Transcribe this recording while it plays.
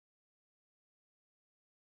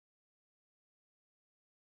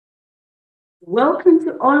Welcome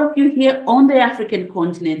to all of you here on the African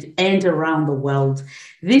continent and around the world.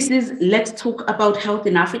 This is Let's Talk About Health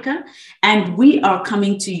in Africa, and we are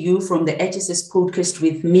coming to you from the HSS podcast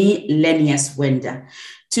with me, Lenius Wenda.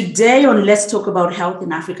 Today on Let's Talk About Health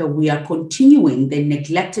in Africa, we are continuing the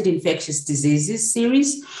Neglected Infectious Diseases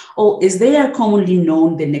series, or as they are commonly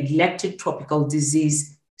known, the Neglected Tropical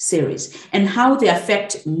Disease series, and how they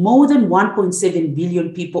affect more than 1.7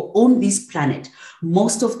 billion people on this planet,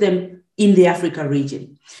 most of them in the Africa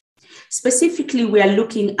region. Specifically, we are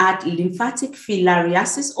looking at lymphatic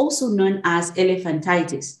filariasis, also known as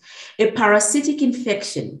elephantitis, a parasitic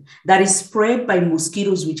infection that is spread by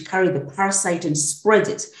mosquitoes which carry the parasite and spread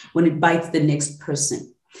it when it bites the next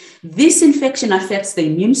person. This infection affects the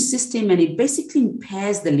immune system and it basically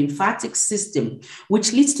impairs the lymphatic system,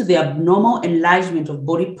 which leads to the abnormal enlargement of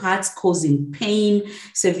body parts, causing pain,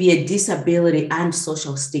 severe disability, and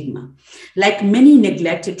social stigma. Like many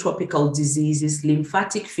neglected tropical diseases,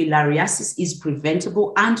 lymphatic filariasis is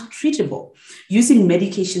preventable and treatable using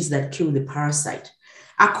medications that kill the parasite.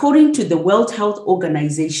 According to the World Health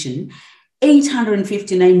Organization,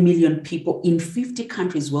 859 million people in 50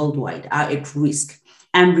 countries worldwide are at risk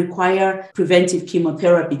and require preventive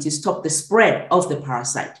chemotherapy to stop the spread of the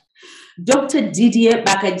parasite. Dr. Didier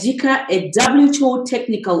Bakajika, a WHO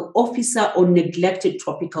technical officer on neglected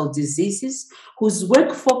tropical diseases, whose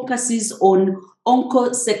work focuses on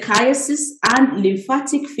onchocerciasis and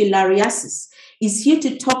lymphatic filariasis, is here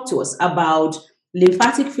to talk to us about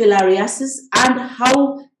lymphatic filariasis and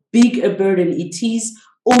how big a burden it is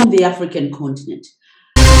on the African continent.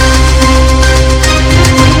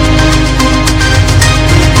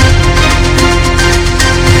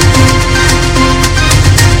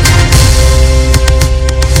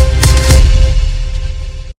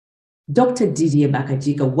 Dr. Didier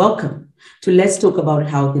Bakajika, welcome to Let's Talk About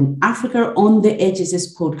Health in Africa on the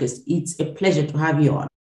HSS podcast. It's a pleasure to have you on.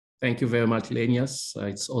 Thank you very much, Lenius.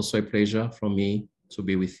 It's also a pleasure for me to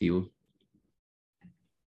be with you.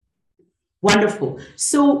 Wonderful.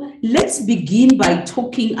 So let's begin by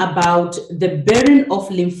talking about the burden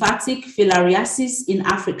of lymphatic filariasis in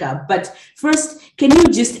Africa. But first, can you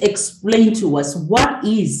just explain to us what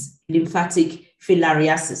is lymphatic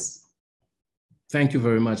filariasis? Thank you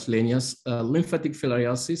very much, Lenius. Lymphatic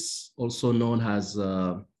filariasis, also known as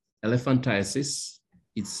elephantiasis,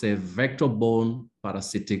 it's a vector-borne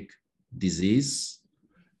parasitic disease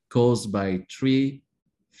caused by 3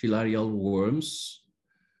 filarial worms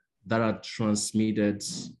that are transmitted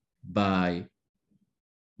by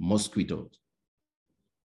mosquitoes.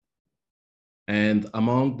 And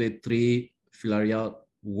among the 3 filarial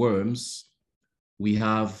worms, we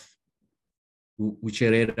have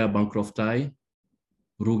Wuchereria bancrofti,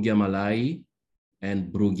 Brugia malayi,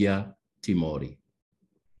 and Brugia timori.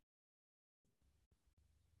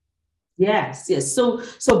 Yes.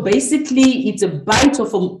 So basically, it's a bite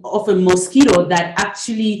of a mosquito that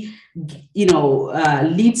actually,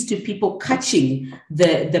 leads to people catching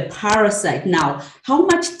the parasite. Now, how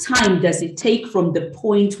much time does it take from the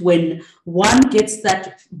point when one gets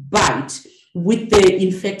that bite with the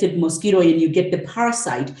infected mosquito and you get the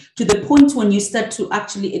parasite to the point when you start to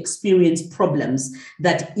actually experience problems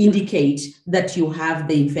that indicate that you have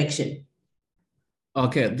the infection?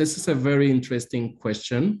 Okay, this is a very interesting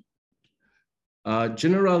question.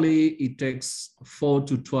 Generally, it takes 4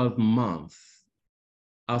 to 12 months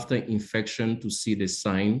after infection to see the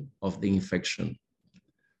sign of the infection.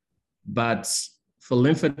 But for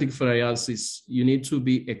lymphatic filariasis, you need to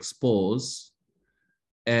be exposed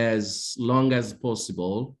as long as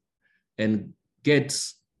possible and get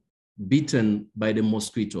bitten by the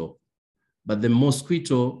mosquito. But the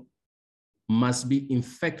mosquito must be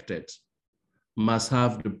infected, must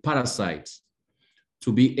have the parasite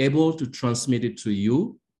to be able to transmit it to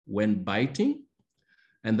you when biting.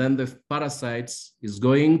 And then the parasite is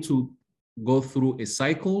going to go through a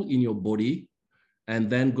cycle in your body and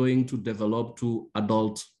then going to develop to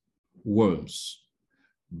adult worms.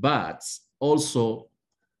 But also,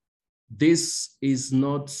 this is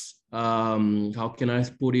not, how can I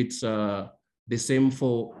put it, the same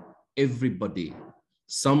for everybody.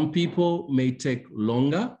 Some people may take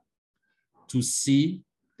longer to see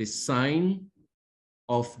the sign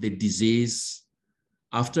of the disease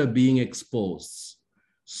after being exposed.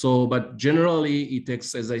 So, but generally it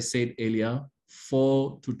takes, as I said earlier,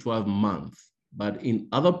 4 to 12 months. But in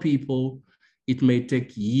other people, it may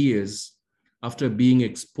take years after being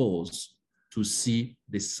exposed to see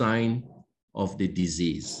the sign of the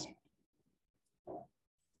disease.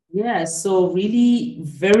 Yeah, so really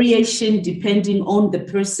variation depending on the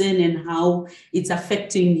person and how it's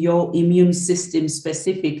affecting your immune system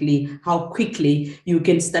specifically, how quickly you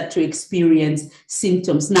can start to experience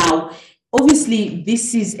symptoms. Now, obviously,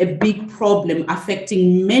 this is a big problem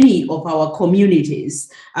affecting many of our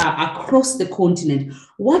communities across the continent.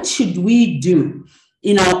 What should we do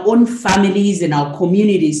in our own families and our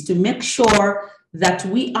communities to make sure that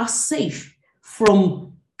we are safe from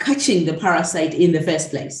catching the parasite in the first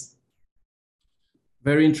place?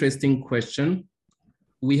 Very interesting question.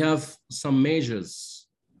 We have some measures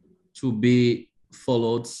to be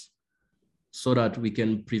followed so that we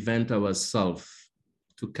can prevent ourselves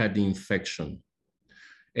to catch the infection.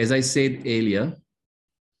 As I said earlier,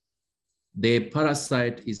 the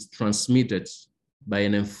parasite is transmitted by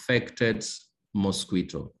an infected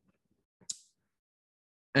mosquito.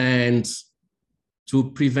 And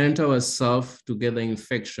to prevent ourselves to get the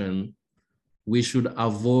infection, we should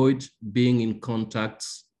avoid being in contact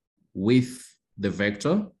with the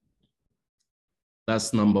vector.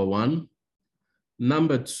 That's number one.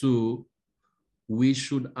 Number two, we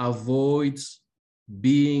should avoid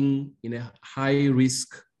being in a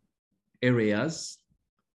high-risk areas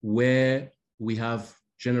where we have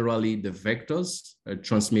generally the vectors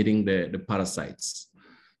transmitting the parasites.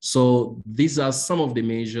 So these are some of the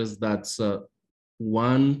measures that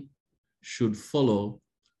one should follow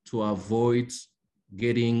to avoid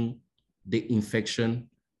getting the infection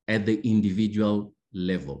at the individual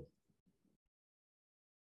level.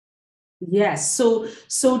 Yes, so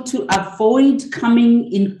to avoid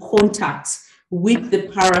coming in contact with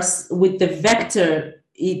the vector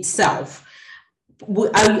itself,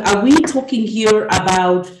 are we talking here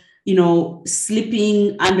about,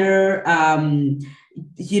 sleeping under,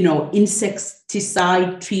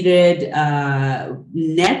 insecticide treated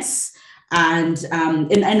nets?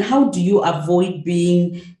 And how do you avoid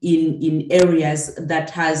being in areas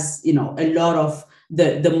that has, a lot of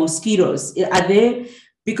the mosquitoes? Are there,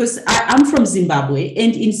 because I'm from Zimbabwe,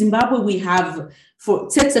 and in Zimbabwe we have, for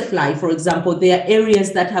tsetse fly, for example, there are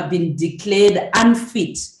areas that have been declared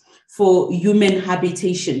unfit for human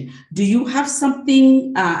habitation. Do you have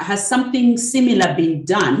something, has something similar been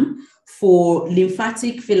done for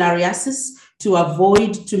lymphatic filariasis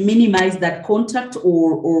to minimize that contact,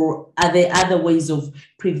 or are there other ways of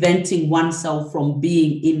preventing oneself from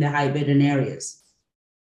being in the high burden areas?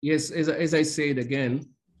 Yes, as I said again,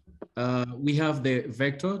 we have the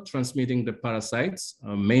vector transmitting the parasites,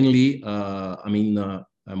 mainly,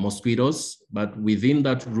 mosquitoes, but within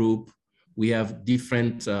that group, we have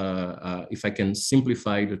different, if I can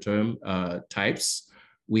simplify the term, types.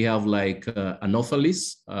 We have like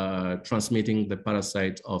Anopheles transmitting the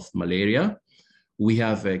parasite of malaria. We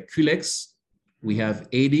have Culex, we have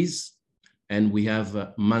Aedes, and we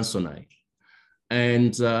have Mansoni.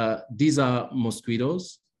 And these are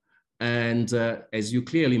mosquitoes. And as you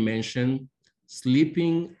clearly mentioned,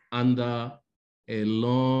 sleeping under a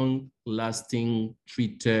long-lasting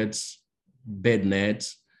treated bed net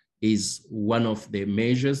is one of the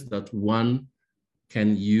measures that one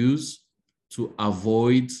can use to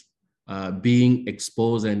avoid being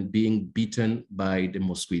exposed and being bitten by the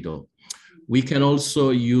mosquito. We can also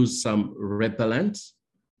use some repellent.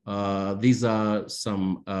 These are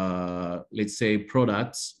some, let's say,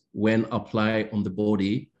 products when applied on the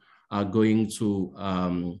body are going to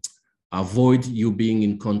avoid you being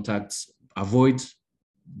in contact, avoid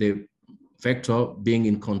the vector being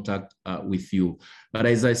in contact with you. But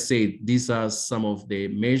as I said, these are some of the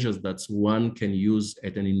measures that one can use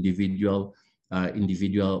at an individual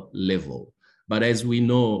level. But as we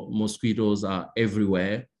know, mosquitoes are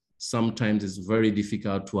everywhere. Sometimes it's very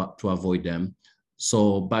difficult to avoid them.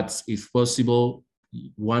 So, but if possible,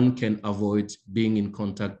 one can avoid being in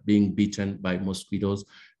contact, being bitten by mosquitoes,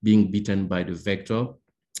 being bitten by the vector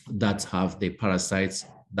that have the parasites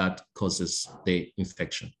that causes the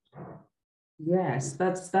infection. Yes,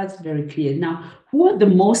 that's very clear. Now, who are the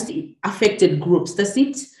most affected groups? Does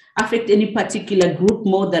it affect any particular group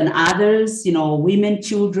more than others? Women,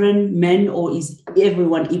 children, men, or is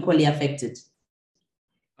everyone equally affected?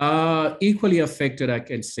 Equally affected, I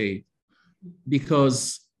can say,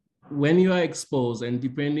 because when you are exposed and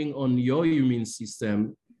depending on your immune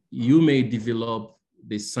system, you may develop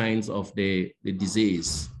the signs of the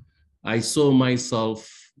disease. I saw myself,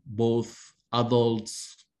 both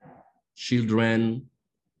adults, children,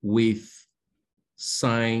 with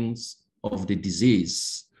signs of the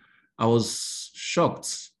disease. I was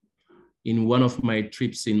shocked in one of my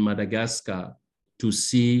trips in Madagascar to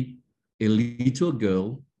see a little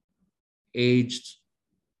girl aged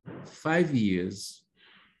 5 years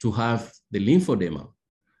to have the lymphedema.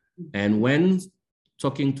 And when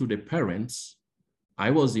talking to the parents, I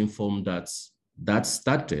was informed that that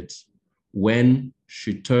started when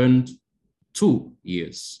she turned 2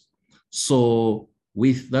 years. So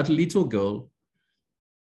with that little girl,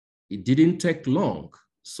 it didn't take long.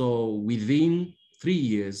 So within 3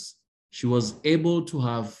 years, she was able to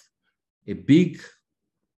have a big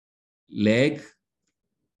leg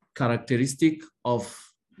characteristic of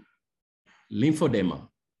lymphedema.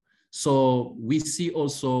 So we see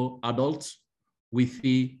also adults with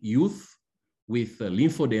the youth with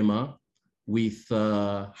lymphedema, with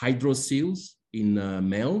hydrocele in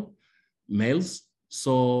males.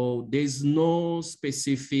 So there's no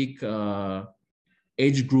specific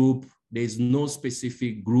age group, there's no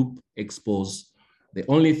specific group exposed. The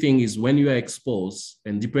only thing is when you are exposed,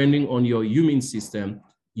 and depending on your immune system,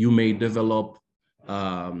 you may develop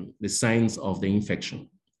the signs of the infection.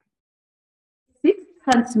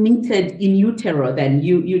 Transmitted in utero, then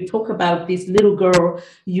you talk about this little girl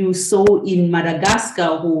you saw in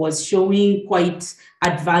Madagascar who was showing quite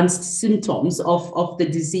advanced symptoms of the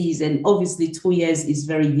disease, and obviously 2 years is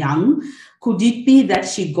very young. Could it be that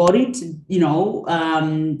she got it, you know,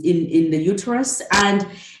 in the uterus? And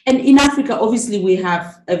in Africa, obviously we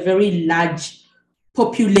have a very large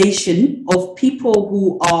population of people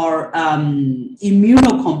who are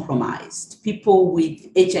immunocompromised, people with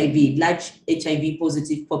HIV, large HIV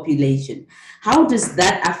positive population. How does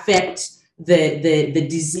that affect the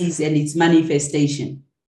disease and its manifestation?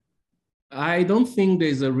 I don't think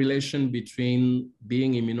there's a relation between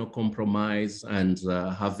being immunocompromised and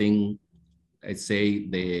having, I'd say,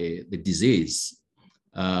 the disease.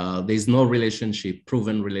 There's no relationship,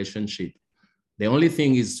 proven relationship. The only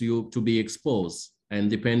thing is to be exposed. And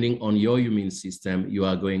depending on your immune system, you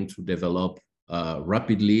are going to develop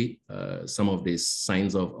rapidly some of the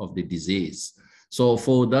signs of the disease. So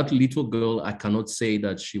for that little girl, I cannot say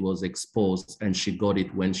that she was exposed and she got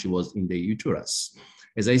it when she was in the uterus.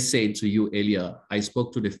 As I said to you earlier, I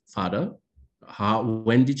spoke to the father.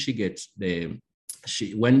 When did she get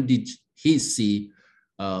when did he see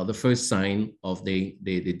the first sign of the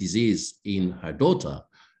disease in her daughter?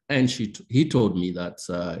 And he told me that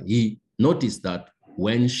he noticed that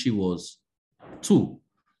when she was 2.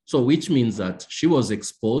 So which means that she was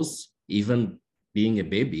exposed, even being a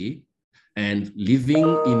baby, and living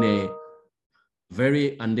in a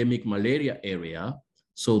very endemic malaria area.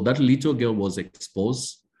 So that little girl was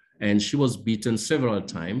exposed and she was bitten several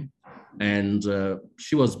times. And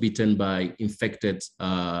she was bitten by infected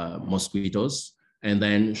mosquitoes. And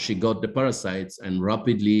then she got the parasites and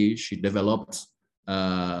rapidly she developed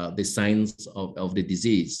the signs of the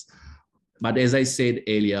disease. But as I said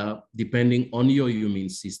earlier, depending on your immune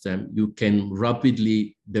system, you can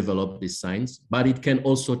rapidly develop these signs, but it can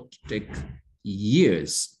also take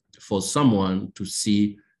years for someone to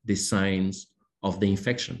see the signs of the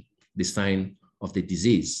infection, the sign of the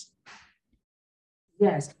disease.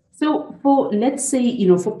 Yes. So for, let's say, you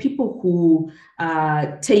know, for people who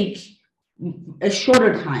take a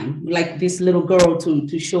shorter time, like this little girl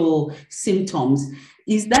to show symptoms,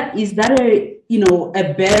 is that a, you know,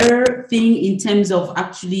 a better thing in terms of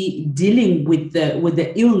actually dealing with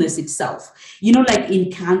the illness itself? You know, like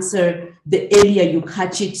in cancer, the earlier you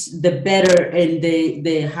catch it, the better, and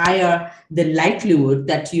the higher the likelihood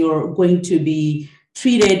that you're going to be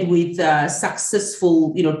treated with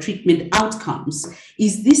successful, you know, treatment outcomes.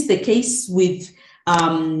 Is this the case with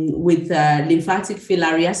lymphatic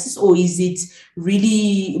filariasis, or is it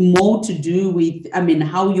really more to do with, I mean,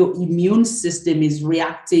 how your immune system is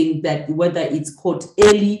reacting, that whether it's caught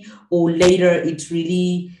early or later, it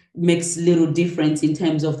really makes little difference in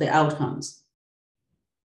terms of the outcomes?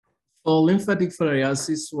 For lymphatic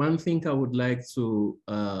filariasis, one thing I would like to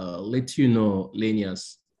let you know,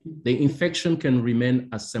 Lenius, the infection can remain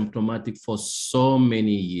asymptomatic for so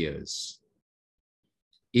many years.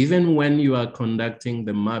 Even when you are conducting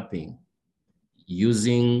the mapping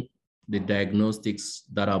using the diagnostics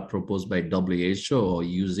that are proposed by WHO or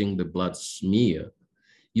using the blood smear,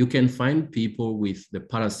 you can find people with the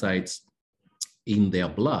parasites in their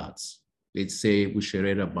bloods. Let's say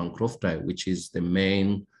Wucherella bancrofti, which is the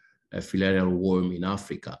main filarial worm in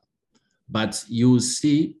Africa. But you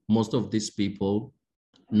see most of these people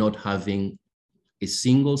not having a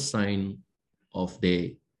single sign of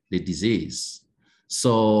the disease.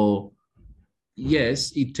 So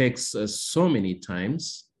yes, it takes so many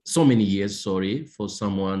years, for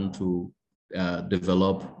someone to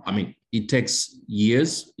develop. I mean, it takes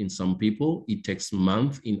years in some people, it takes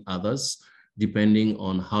months in others, depending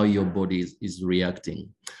on how your body is reacting.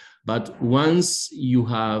 But once you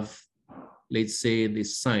have, let's say, the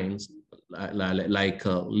signs like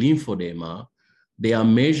lymphedema, there are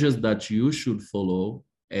measures that you should follow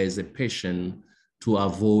as a patient to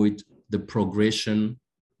avoid the progression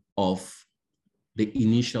of the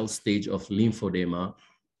initial stage of lymphedema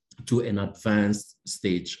to an advanced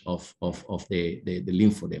stage of the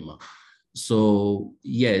lymphedema. So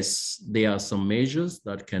yes, there are some measures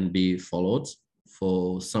that can be followed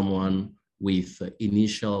for someone with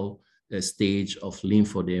initial stage of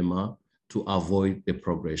lymphedema to avoid the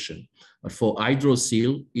progression. But for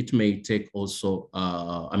hydrocele, it may take also,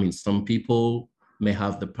 some people may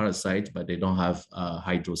have the parasite, but they don't have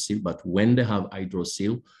hydrocele. But when they have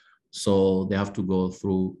hydrocele, so they have to go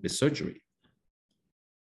through the surgery.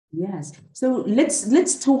 Yes. So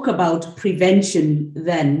let's talk about prevention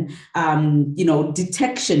then.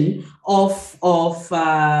 Detection of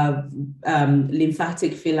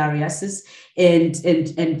lymphatic filariasis and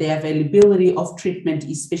the availability of treatment,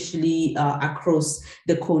 especially across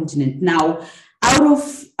the continent. Now, out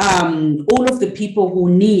of all of the people who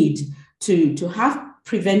need to have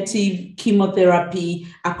preventive chemotherapy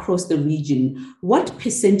across the region, what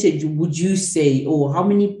percentage would you say, or how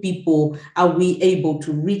many people are we able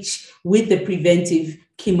to reach with the preventive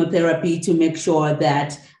chemotherapy to make sure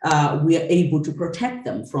that we are able to protect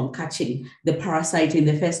them from catching the parasite in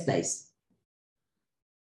the first place?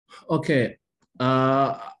 Okay.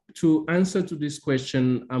 To answer to this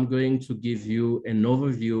question, I'm going to give you an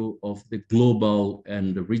overview of the global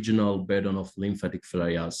and the regional burden of lymphatic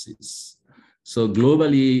filariasis. So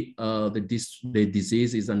globally, the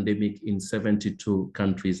disease is endemic in 72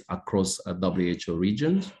 countries across WHO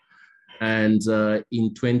regions. And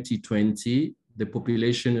in 2020, the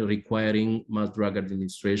population requiring mass drug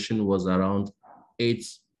administration was around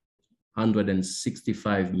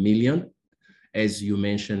 865 million, as you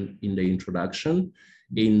mentioned in the introduction,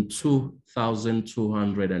 in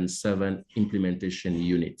 2,207 implementation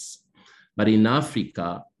units. But in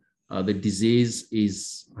Africa, the disease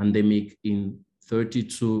is endemic in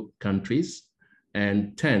 32 countries,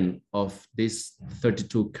 and 10 of these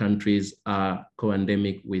 32 countries are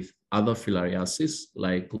co-endemic with other filariasis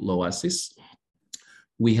like loasis.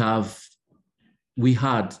 We had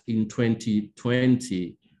in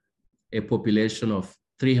 2020 a population of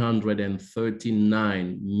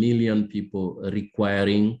 339 million people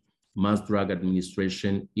requiring mass drug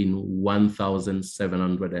administration in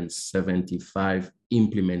 1,775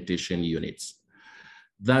 implementation units.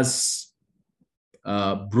 That's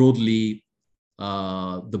broadly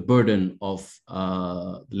the burden of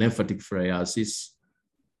lymphatic filariasis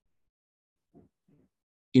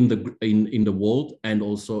in the world and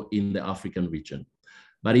also in the African region.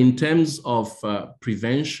 But in terms of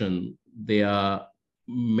prevention, there are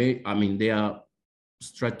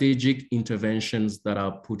strategic interventions that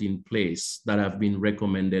are put in place that have been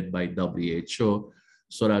recommended by WHO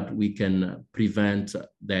so that we can prevent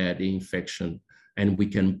the infection and we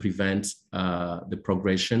can prevent the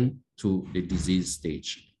progression to the disease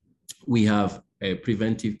stage. We have a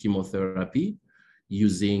preventive chemotherapy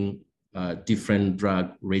using different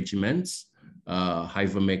drug regimens,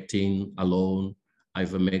 ivermectin alone,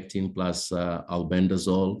 ivermectin plus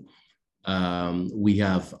albendazole. We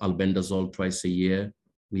have albendazole twice a year.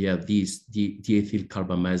 We have diethyl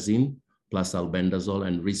carbamazine plus albendazole,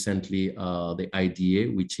 and recently the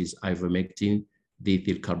IDA, which is ivermectin,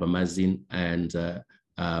 diethyl carbamazine, and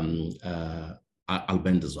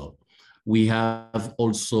albendazole. We have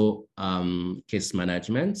also case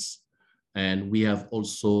management, and we have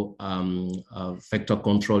also vector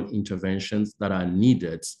control interventions that are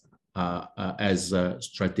needed as a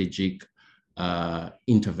strategic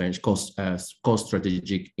intervention, cost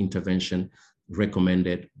strategic intervention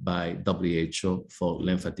recommended by WHO for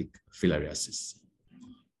lymphatic filariasis.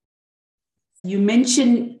 You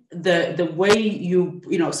mentioned the way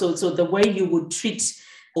so the way you would treat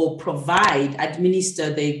or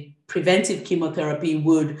administer the preventive chemotherapy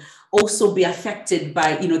would also be affected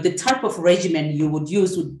by, the type of regimen you would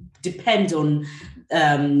use would depend on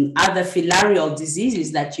other filarial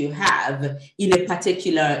diseases that you have in a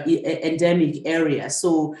particular endemic area.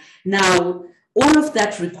 So now all of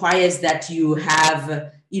that requires that you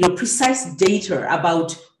have, precise data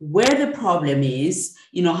about where the problem is,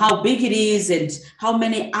 how big it is and how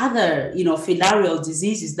many other, filarial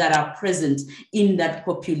diseases that are present in that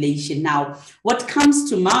population. Now, what comes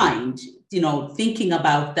to mind, thinking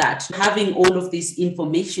about that, having all of this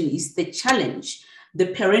information is the challenge, the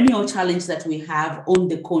perennial challenge that we have on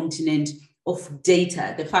the continent of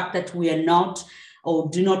data, the fact that we are not or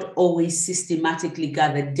do not always systematically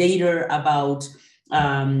gather data about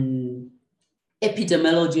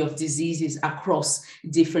epidemiology of diseases across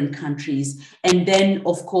different countries. And then,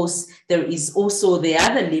 of course, there is also the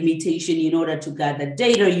other limitation. In order to gather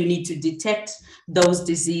data, you need to detect those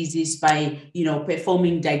diseases by,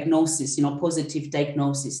 performing diagnosis, positive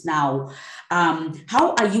diagnosis. Now,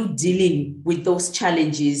 how are you dealing with those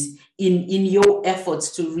challenges in your efforts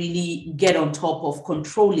to really get on top of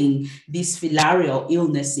controlling these filarial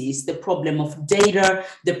illnesses, the problem of data,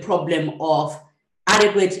 the problem of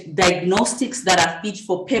adequate diagnostics that are fit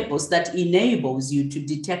for purpose, that enables you to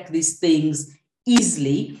detect these things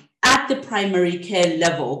easily at the primary care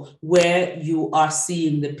level where you are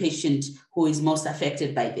seeing the patient who is most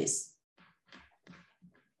affected by this?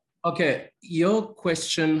 Okay, your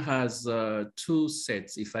question has two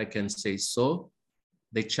sets, if I can say so.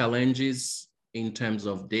 The challenges in terms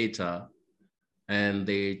of data and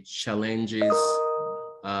the challenges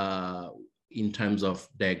in terms of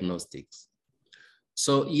diagnostics.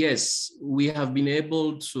 So yes, we have been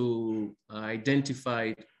able to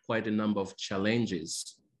identify quite a number of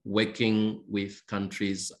challenges working with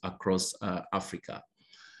countries across Africa.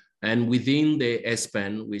 And within the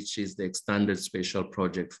ESPAN, which is the Extended Special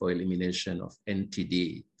Project for Elimination of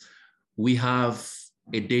NTD, we have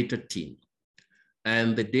a data team.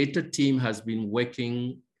 And the data team has been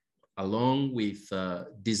working along with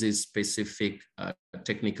disease-specific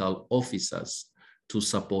technical officers to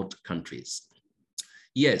support countries.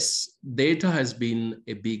 Yes, data has been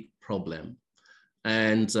a big problem,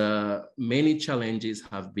 and many challenges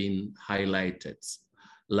have been highlighted,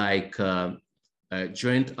 like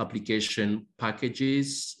joint application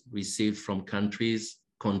packages received from countries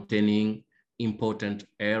containing important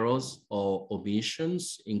errors or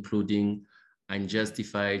omissions, including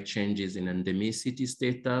unjustified changes in endemicity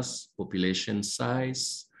status, population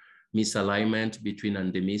size, misalignment between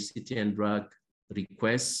endemicity and drug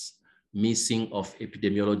requests, missing of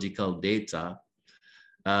epidemiological data,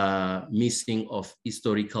 missing of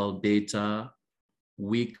historical data,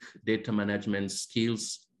 weak data management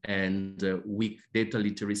skills, and weak data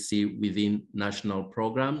literacy within national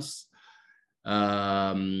programs. There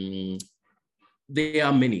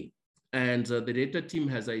are many. And the data team,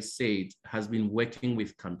 as I said, has been working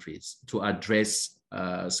with countries to address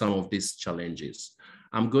some of these challenges.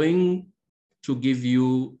 I'm going to give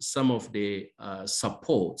you some of the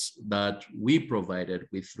supports that we provided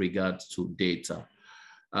with regard to data.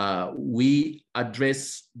 We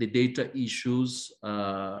address the data issues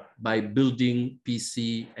by building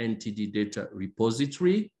PC NTD data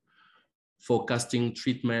repository, forecasting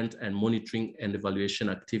treatment and monitoring and evaluation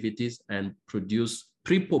activities, and produce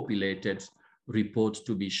pre-populated reports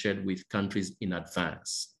to be shared with countries in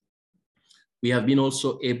advance. We have been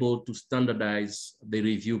also able to standardize the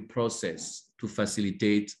review process to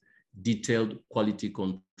facilitate detailed quality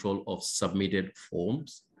control of submitted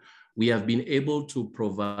forms. We have been able to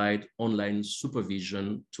provide online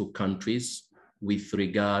supervision to countries with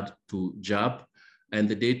regard to JAP, and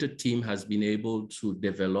the data team has been able to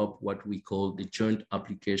develop what we call the Joint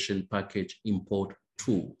Application Package Import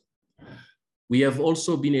Tool. We have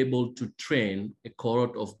also been able to train a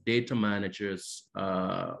cohort of data managers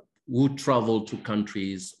who traveled to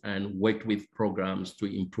countries and worked with programs to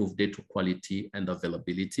improve data quality and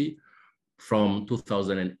availability from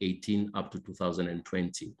 2018 up to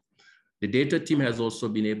 2020. The data team has also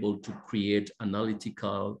been able to create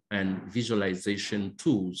analytical and visualization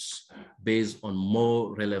tools based on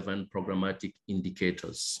more relevant programmatic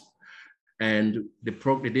indicators. And the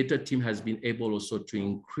data team has been able also to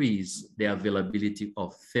increase the availability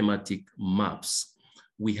of thematic maps.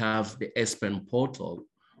 We have the ESPAN portal,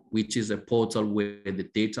 which is a portal where the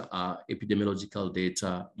data are epidemiological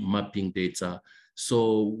data, mapping data.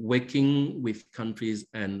 So working with countries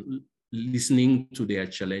and listening to their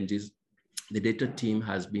challenges, the data team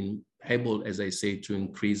has been able, as I say, to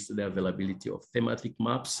increase the availability of thematic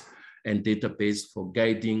maps and database for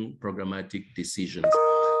guiding programmatic decisions.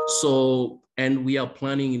 So, and we are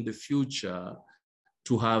planning in the future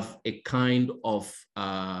to have a kind of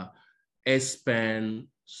ESPAN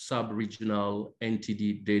sub-regional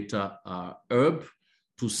NTD data hub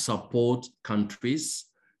to support countries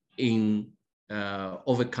in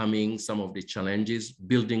overcoming some of the challenges,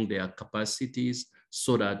 building their capacities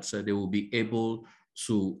so that they will be able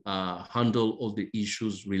to handle all the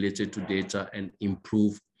issues related to data and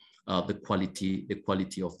improve the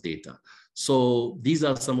quality of data. So these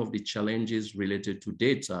are some of the challenges related to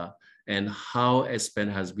data and how ESPAN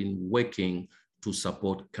has been working to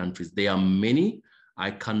support countries. There are many.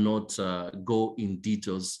 I cannot go in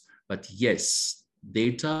details, but yes,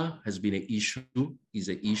 data has been an issue, is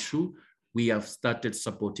an issue. We have started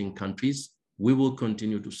supporting countries we will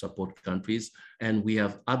continue to support countries. And we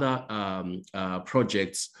have other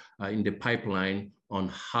projects in the pipeline on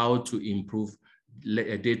how to improve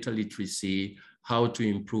data literacy, how to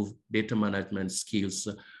improve data management skills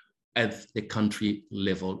at the country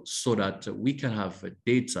level so that we can have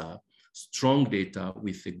data, strong data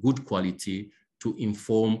with a good quality to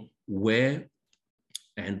inform where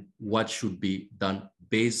and what should be done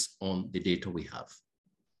based on the data we have.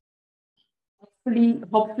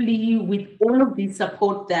 Hopefully, with all of the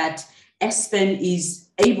support that ESPEN is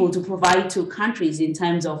able to provide to countries in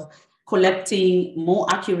terms of collecting more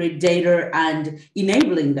accurate data and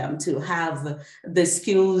enabling them to have the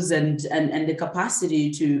skills and the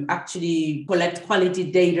capacity to actually collect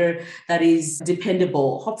quality data that is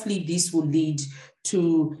dependable. Hopefully this will lead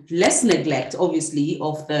to less neglect, obviously,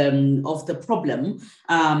 of the problem,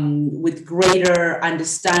 with greater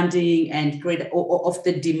understanding and greater of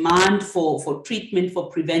the demand for treatment, for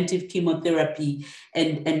preventive chemotherapy,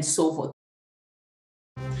 and so forth.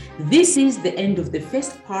 This is the end of the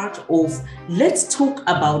first part of Let's Talk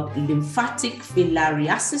About Lymphatic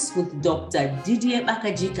Filariasis with Dr. Didier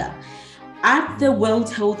Bakajika at the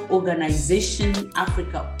World Health Organization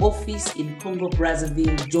Africa office in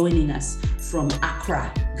Congo-Brazzaville, joining us from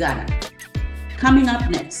Accra, Ghana. Coming up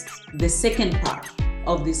next, the second part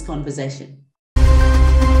of this conversation.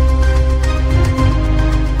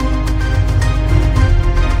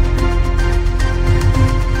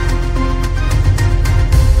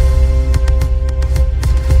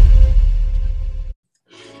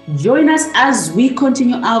 Join us as we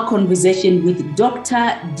continue our conversation with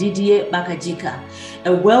Dr. Didier Bakajika,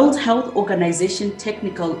 a World Health Organization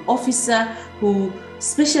technical officer who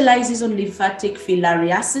specializes on lymphatic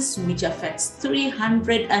filariasis, which affects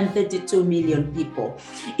 332 million people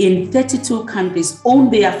in 32 countries on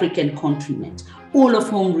the African continent, all of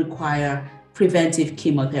whom require preventive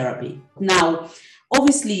chemotherapy. Now,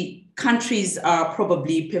 obviously, countries are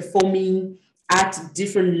probably performing at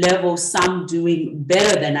different levels, some doing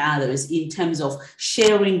better than others in terms of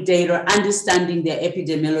sharing data, understanding their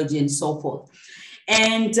epidemiology, and so forth.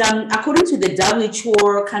 And according to the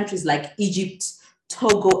WHO, countries like Egypt,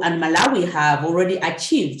 Togo, and Malawi have already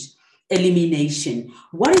achieved elimination.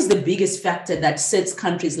 What is the biggest factor that sets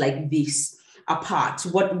countries like this apart?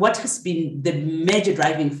 What has been the major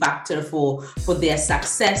driving factor for their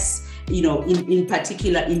success, you know, in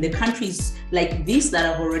particular in the countries like this that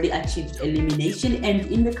have already achieved elimination,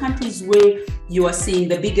 and in the countries where you are seeing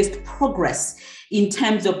the biggest progress in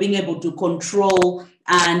terms of being able to control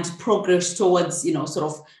and progress towards, you know,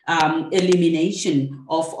 sort of elimination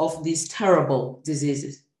of these terrible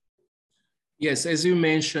diseases? Yes, as you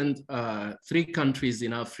mentioned, 3 countries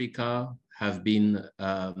in Africa have been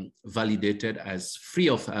validated as free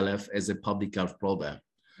of LF as a public health problem.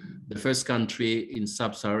 The first country in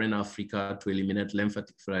sub-Saharan Africa to eliminate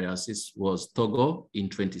lymphatic filariasis was Togo in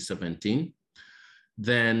 2017.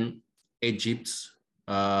 Then Egypt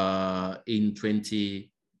in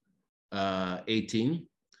 2018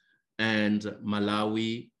 and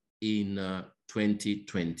Malawi in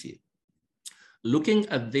 2020. Looking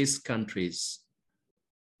at these countries,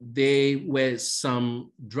 there were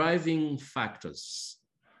some driving factors,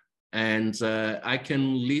 and I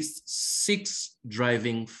can list 6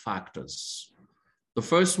 driving factors. The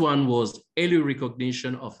first one was early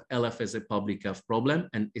recognition of LF as a public health problem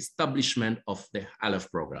and establishment of the LF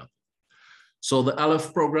program. So the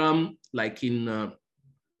LF program, like in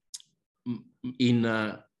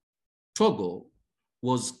Togo,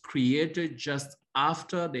 was created just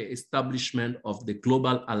after the establishment of the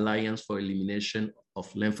Global Alliance for Elimination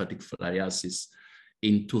of Lymphatic Filariasis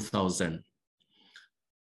in 2000.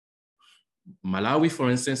 Malawi, for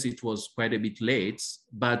instance, it was quite a bit late,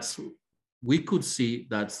 but we could see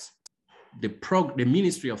that the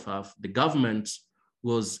Ministry of Health, the government,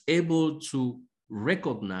 was able to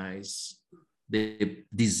recognize the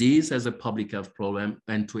disease as a public health problem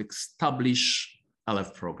and to establish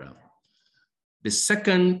LF program. The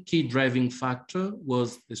second key driving factor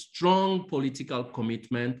was the strong political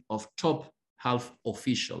commitment of top health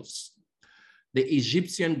officials. The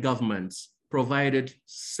Egyptian government provided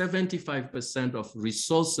 75% of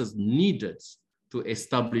resources needed to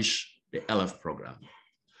establish the LF program.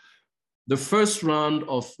 The first round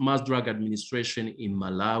of mass drug administration in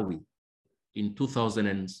Malawi in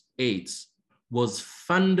 2008 was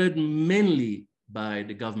funded mainly by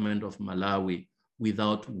the government of Malawi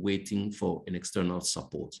without waiting for an external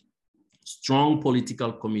support. Strong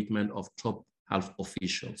political commitment of top health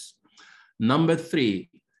officials. Number 3,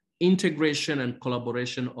 integration and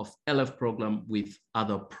collaboration of LF program with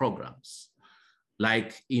other programs.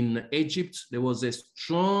 Like in Egypt, there was a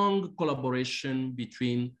strong collaboration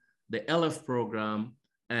between the LF program,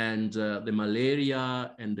 and the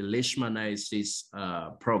malaria and the leishmaniasis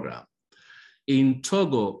program. In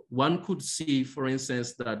Togo, one could see, for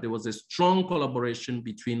instance, that there was a strong collaboration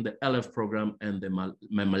between the LF program and the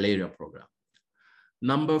malaria program.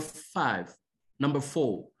 Number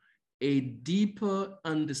four, a deeper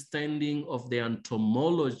understanding of the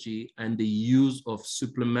entomology and the use of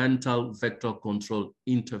supplemental vector control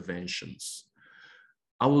interventions.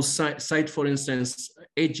 I will cite, for instance,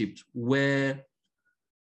 Egypt, where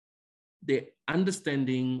the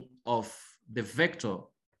understanding of the vector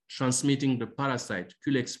transmitting the parasite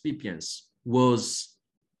Culex pipiens was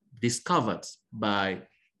discovered by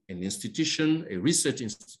an institution, a research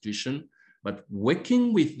institution, but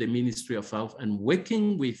working with the Ministry of Health and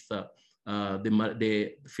working with the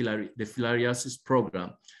filariasis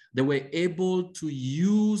program, they were able to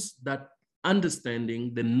use that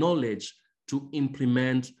understanding, the knowledge, to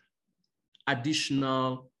implement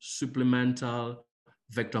additional supplemental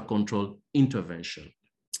vector control intervention.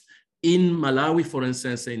 In Malawi, for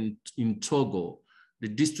instance, in Togo, the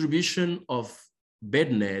distribution of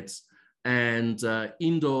bed nets and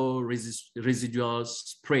indoor residual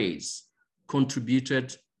sprays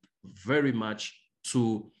contributed very much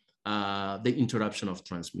to the interruption of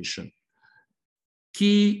transmission.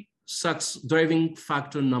 Key driving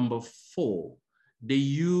factor number 4, the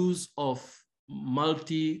use of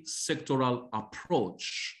multi-sectoral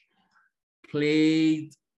approach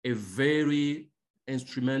played a very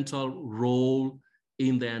instrumental role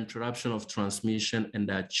in the interruption of transmission and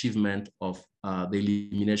the achievement of the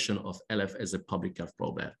elimination of LF as a public health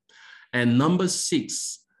problem. And number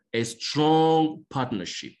 6, a strong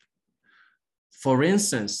partnership. For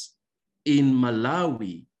instance, in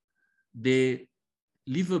Malawi, the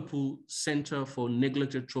Liverpool Center for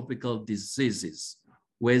Neglected Tropical Diseases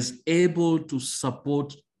was able to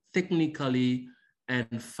support technically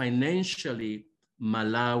and financially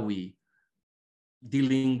Malawi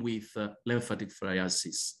dealing with lymphatic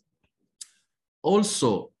filariasis.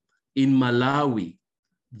 Also, in Malawi,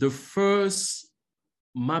 the first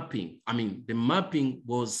mapping, the mapping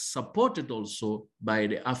was supported also by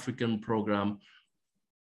the African Program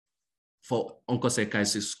for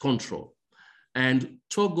Onchocerciasis Control. And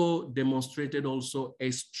Togo demonstrated also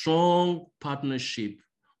a strong partnership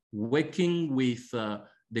working with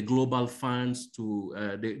the Global Funds to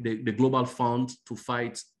the Global Fund to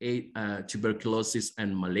fight tuberculosis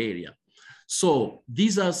and malaria. So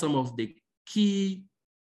these are some of the key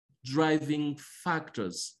driving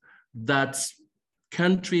factors that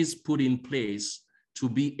countries put in place to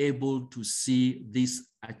be able to see these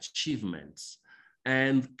achievements.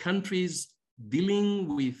 And countries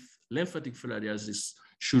dealing with lymphatic filariasis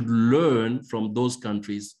should learn from those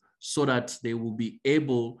countries so that they will be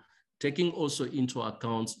able, taking also into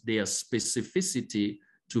account their specificity,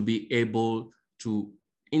 to be able to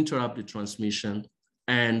interrupt the transmission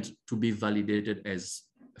and to be validated as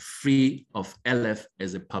free of LF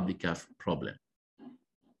as a public health problem.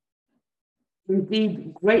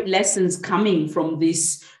 Indeed, great lessons coming from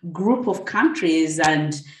this group of countries,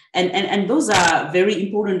 and those are very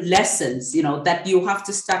important lessons, that you have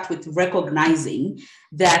to start with recognizing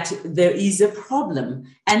that there is a problem,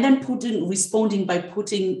 and then responding by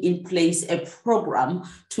putting in place a program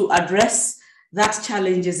to address that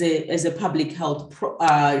challenge as a public health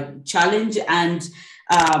challenge, and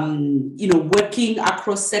working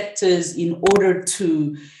across sectors in order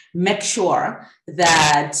to make sure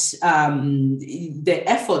that the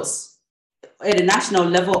efforts at a national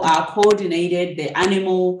level are coordinated, the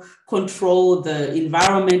animal control, the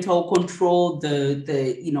environmental control,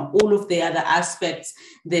 all of the other aspects,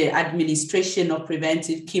 the administration of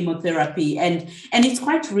preventive chemotherapy. And it's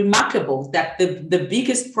quite remarkable that the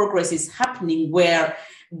biggest progress is happening where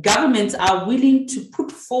governments are willing to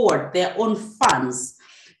put forward their own funds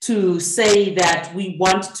to say that we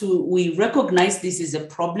recognize this is a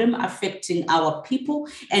problem affecting our people,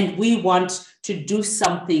 and we want to do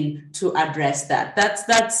something to address that.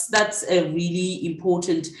 That's a really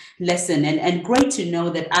important lesson, and great to know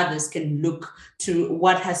that others can look to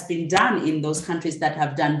what has been done in those countries that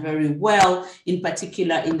have done very well, in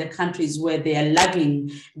particular in the countries where they are lagging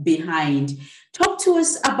behind. Talk to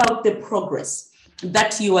us about the progress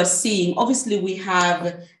that you are seeing. Obviously, we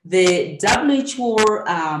have the WHO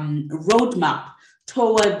roadmap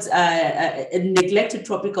towards a neglected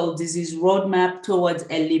tropical disease roadmap towards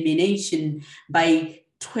elimination by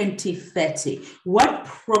 2030. What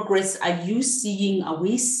progress are we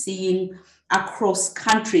seeing across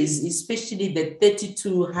countries, especially the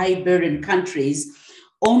 32 high burden countries,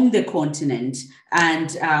 on the continent,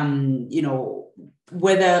 and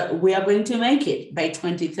whether we are going to make it by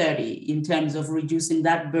 2030 in terms of reducing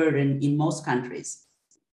that burden in most countries?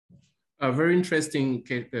 A very interesting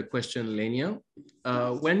question, Lenia.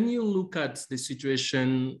 When you look at the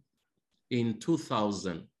situation in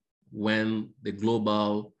 2000, when the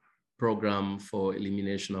global program for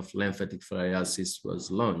elimination of lymphatic filariasis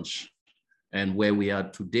was launched, and where we are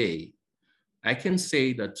today, I can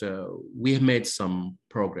say that we have made some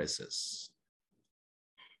progresses.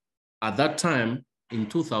 At that time, in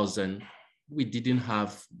 2000, we didn't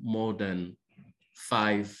have more than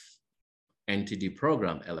 5 NTD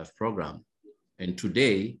program, LF program. And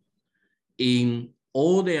today, in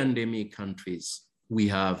all the endemic countries, we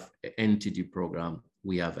have an NTD program,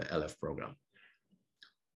 we have an LF program.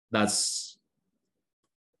 That's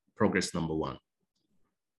progress number 1.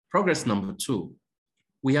 Progress number 2,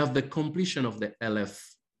 we have the completion of the LF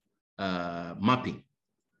mapping,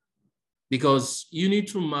 because you need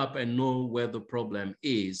to map and know where the problem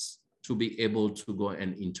is to be able to go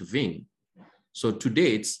and intervene. So to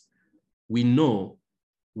date, we know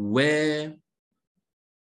where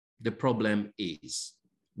the problem is.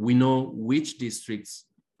 We know which districts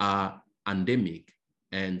are endemic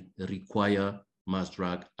and require mass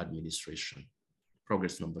drug administration.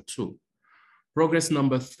 Progress number 2. Progress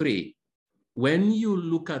number 3, when you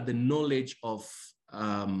look at the knowledge of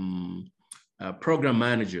program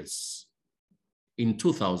managers in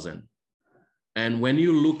 2000, and when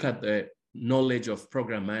you look at the knowledge of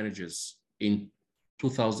program managers in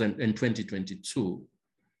 2000 and 2022,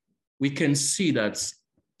 we can see that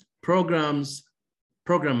program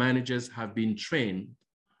managers have been trained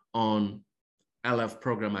on LF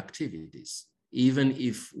program activities, even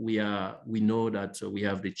if we know that we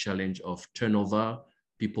have the challenge of turnover,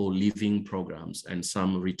 people leaving programs and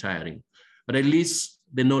some retiring, but at least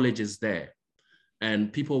the knowledge is there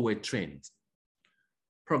and people were trained.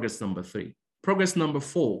 Progress number 3. Progress number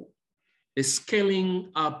 4, the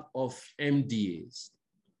scaling up of MDAs.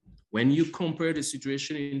 When you compare the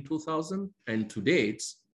situation in 2000 and to date,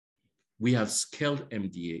 we have scaled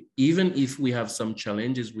MDA. Even if we have some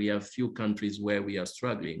challenges, we have few countries where we are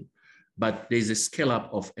struggling, but there's a scale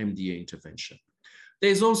up of MDA intervention.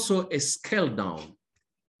 There's also a scale down.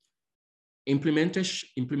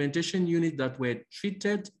 Implementation units that were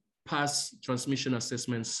treated, passed transmission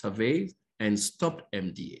assessment surveys, and stopped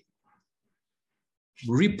MDA.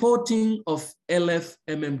 Reporting of LF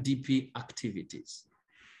MMDP activities.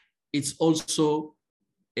 It's also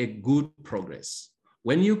a good progress.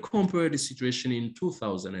 When you compare the situation in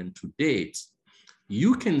 2000 and to date,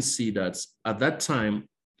 you can see that at that time,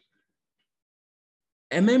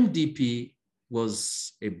 MMDP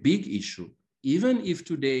was a big issue. Even if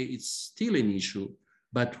today it's still an issue,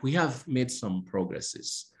 but we have made some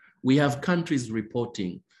progresses. We have countries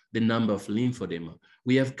reporting the number of lymphedema.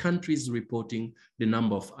 We have countries reporting the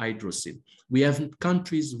number of hydrocele. We have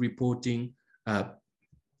countries reporting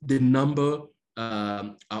the number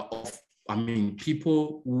of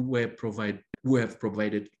people who have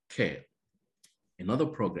provided care. Another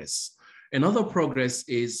progress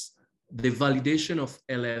is the validation of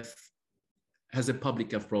LF as a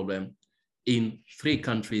public health problem in 3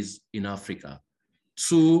 countries in Africa,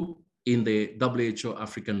 2 in the WHO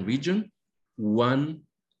African region, 1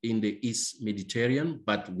 in the East Mediterranean,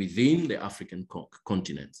 but within the African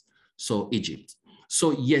continent, so Egypt.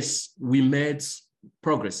 So yes, we made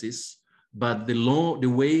progresses, but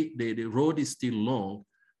the road is still long,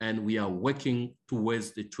 and we are working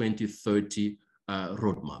towards the 2030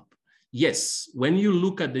 roadmap. Yes, when you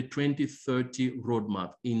look at the 2030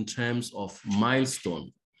 roadmap in terms of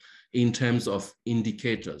milestone, in terms of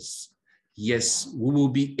indicators, yes, we will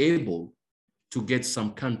be able to get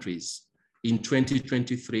some countries in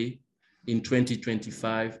 2023, in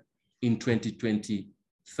 2025, in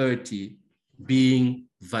 2030 being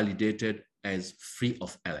validated as free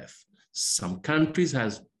of LF. Some countries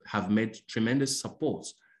have made tremendous support.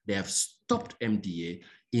 They have stopped MDA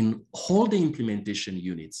in all the implementation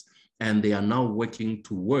units, and they are now working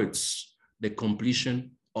towards the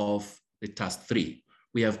completion of the task 3.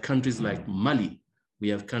 We have countries like Mali, we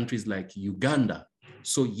have countries like Uganda.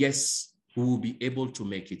 So yes, we will be able to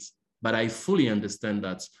make it. But I fully understand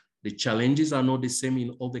that the challenges are not the same in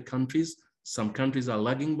all the countries. Some countries are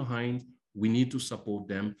lagging behind. We need to support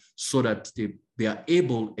them so that they are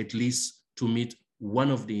able at least to meet one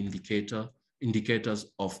of the indicators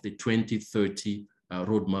of the 2030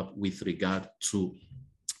 roadmap with regard to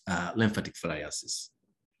lymphatic filariasis.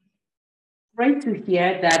 Great to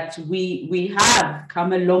hear that we have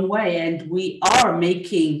come a long way and we are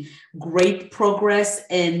making great progress,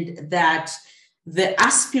 and that the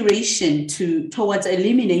aspiration towards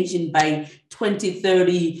elimination by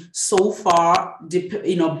 2030 so far,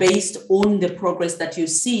 based on the progress that you're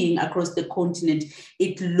seeing across the continent,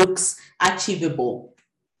 it looks achievable.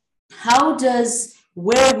 How does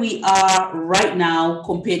where we are right now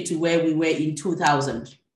compared to where we were in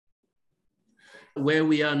 2000? Where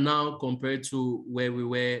we are now compared to where we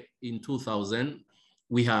were in 2000,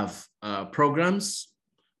 we have programs,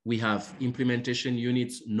 we have implementation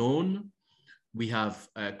units known, we have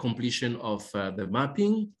completion of the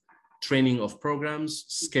mapping, training of programs,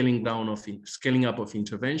 scaling up of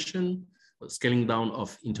intervention, scaling down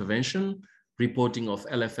of intervention, reporting of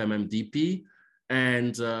LFMMDP,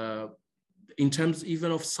 and in terms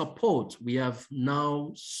even of support, we have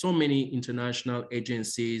now so many international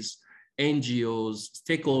agencies, NGOs,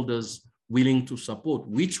 stakeholders willing to support,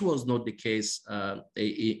 which was not the case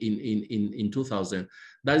in 2000.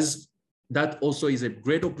 That also is a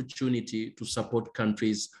great opportunity to support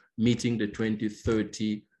countries meeting the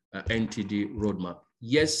 2030 NTD roadmap.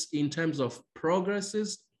 Yes, in terms of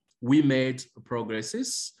progresses, we made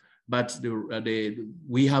progresses, but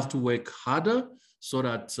we have to work harder so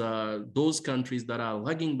that those countries that are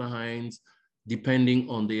lagging behind, depending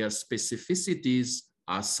on their specificities,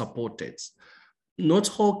 are supported.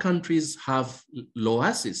 Not all countries have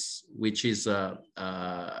LOASIS, which is a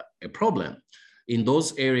problem. In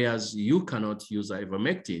those areas, you cannot use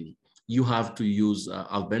ivermectin. You have to use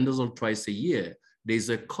albendazole twice a year. There's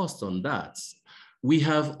a cost on that. We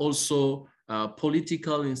have also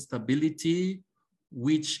political instability,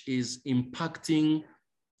 which is impacting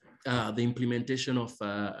the implementation of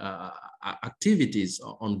activities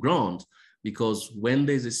on ground, because when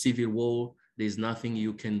there's a civil war, there's nothing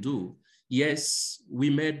you can do. Yes, we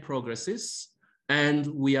made progresses, and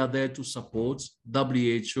we are there to support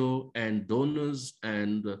WHO and donors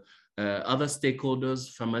and other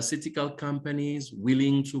stakeholders, pharmaceutical companies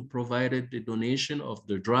willing to provide the donation of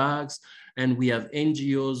the drugs, and we have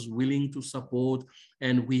NGOs willing to support,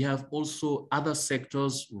 and we have also other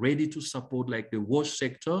sectors ready to support, like the WASH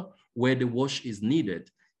sector, where the WASH is needed.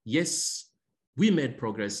 Yes, we made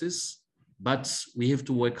progresses, but we have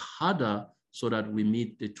to work harder so that we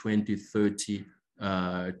meet the 2030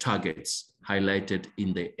 targets highlighted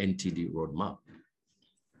in the NTD roadmap.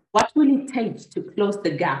 What will it take to close the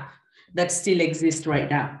gap that still exists right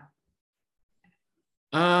now?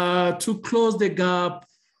 To close the gap,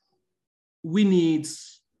 we need,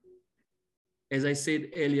 as I said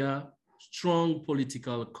earlier, strong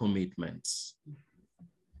political commitments.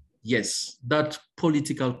 Yes, that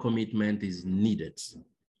political commitment is needed,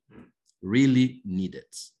 really needed.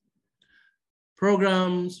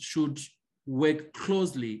 Programs should work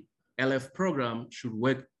closely, LF program should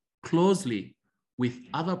work closely with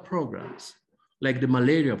other programs, like the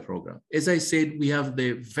malaria program. As I said, we have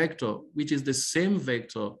the vector, which is the same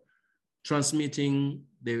vector transmitting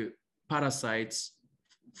the parasites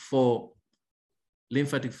for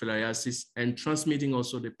lymphatic filariasis and transmitting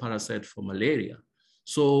also the parasite for malaria.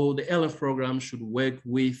 So the LF program should work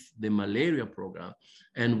with the malaria program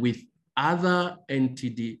and with other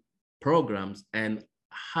NTD programs and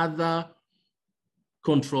other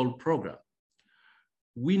control program.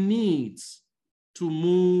 We need to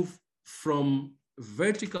move from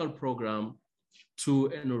vertical program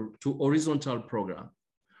to horizontal program,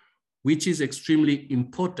 which is extremely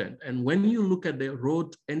important. And when you look at the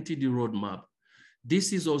NTD roadmap,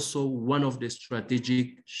 this is also one of the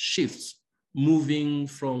strategic shifts, moving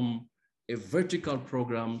from a vertical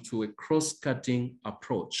program to a cross-cutting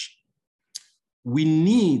approach. We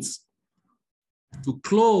need to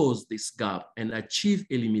close this gap and achieve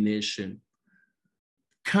elimination.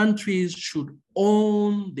 Countries should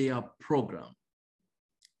own their program.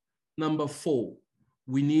 Number 4,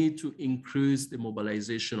 we need to increase the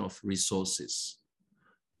mobilization of resources,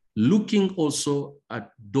 looking also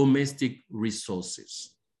at domestic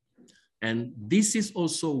resources. And this is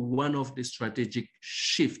also one of the strategic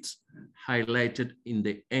shifts highlighted in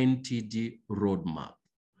the NTD roadmap.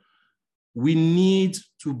 We need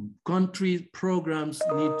to, programs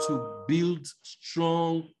need to build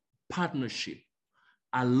strong partnership.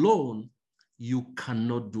 Alone, you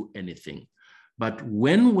cannot do anything. But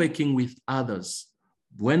when working with others,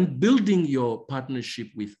 when building your partnership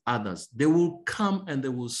with others, they will come and they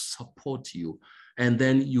will support you, and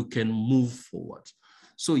then you can move forward.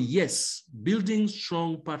 So yes, building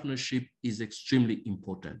strong partnership is extremely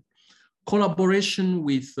important. Collaboration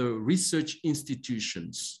with research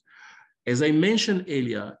institutions. As I mentioned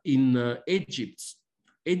earlier, in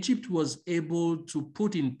Egypt was able to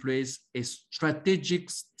put in place a strategic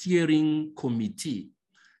steering committee.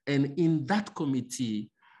 And in that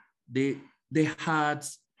committee, they had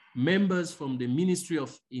members from the Ministry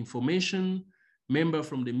of Information, member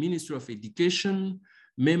from the Ministry of Education,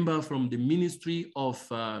 member from the Ministry of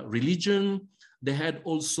Religion. They had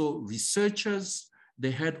also researchers.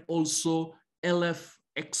 They had also LF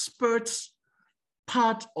experts,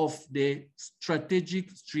 part of the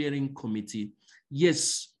Strategic Steering Committee.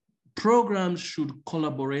 Yes, programs should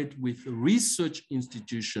collaborate with research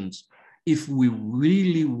institutions if we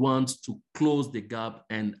really want to close the gap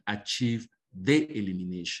and achieve the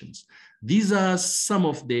eliminations. These are some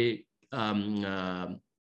of the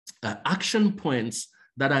action points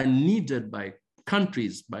that are needed by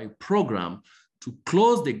countries, by program, to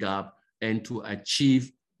close the gap and to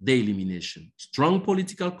achieve the elimination. Strong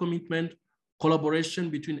political commitment, collaboration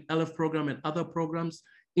between LF program and other programs,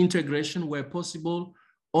 integration where possible,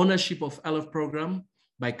 ownership of LF program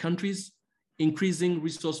by countries, increasing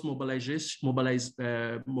resource mobilization,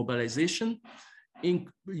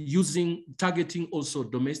 targeting also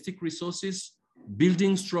domestic resources,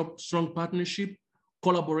 building strong partnership,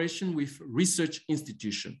 collaboration with research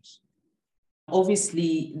institutions.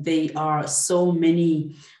 Obviously, there are so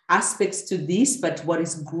many aspects to this, but what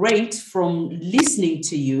is great from listening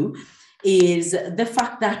to you is the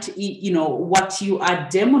fact that, you know, what you are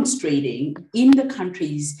demonstrating in the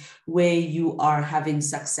countries where you are having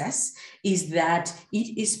success is that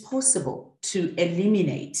it is possible to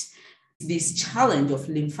eliminate this challenge of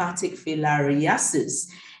lymphatic filariasis.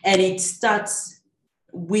 And it starts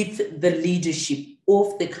with the leadership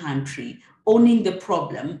of the country, owning the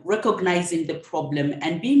problem, recognizing the problem,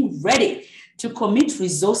 and being ready to commit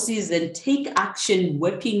resources and take action,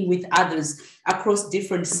 working with others across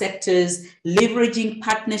different sectors, leveraging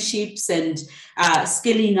partnerships and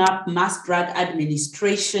scaling up mass drug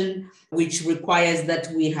administration, which requires that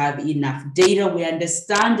we have enough data. We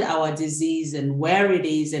understand our disease and where it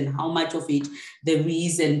is and how much of it there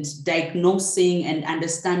is, and diagnosing and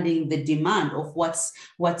understanding the demand of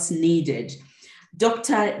what's needed.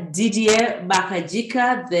 Dr. Didier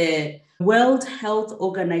Bakajika, the World Health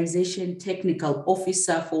Organization Technical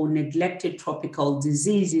Officer for Neglected Tropical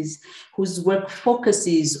Diseases, whose work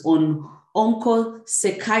focuses on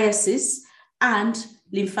onchocerciasis and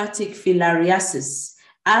lymphatic filariasis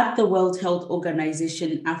at the World Health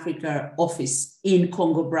Organization Africa office in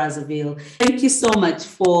Congo-Brazzaville. Thank you so much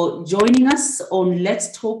for joining us on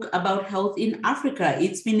Let's Talk About Health in Africa.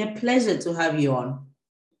 It's been a pleasure to have you on.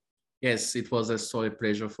 Yes, it was a solid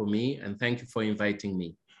pleasure for me, and thank you for inviting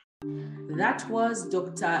me. That was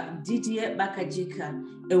Dr. Didier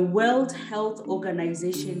Bakajika, a World Health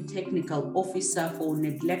Organization Technical Officer for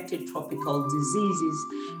Neglected Tropical Diseases,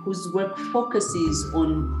 whose work focuses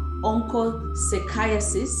on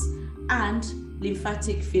onchocerciasis and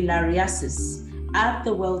lymphatic filariasis at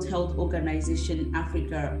the World Health Organization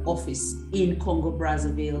Africa office in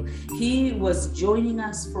Congo-Brazzaville. He was joining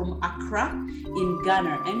us from Accra in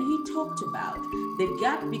Ghana, and he talked about the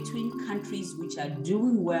gap between countries which are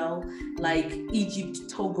doing well, like Egypt,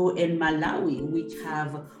 Togo, and Malawi, which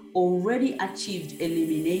have already achieved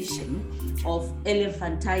elimination of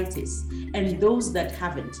elephantitis, and those that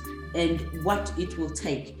haven't, and what it will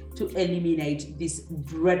take to eliminate this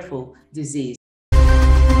dreadful disease.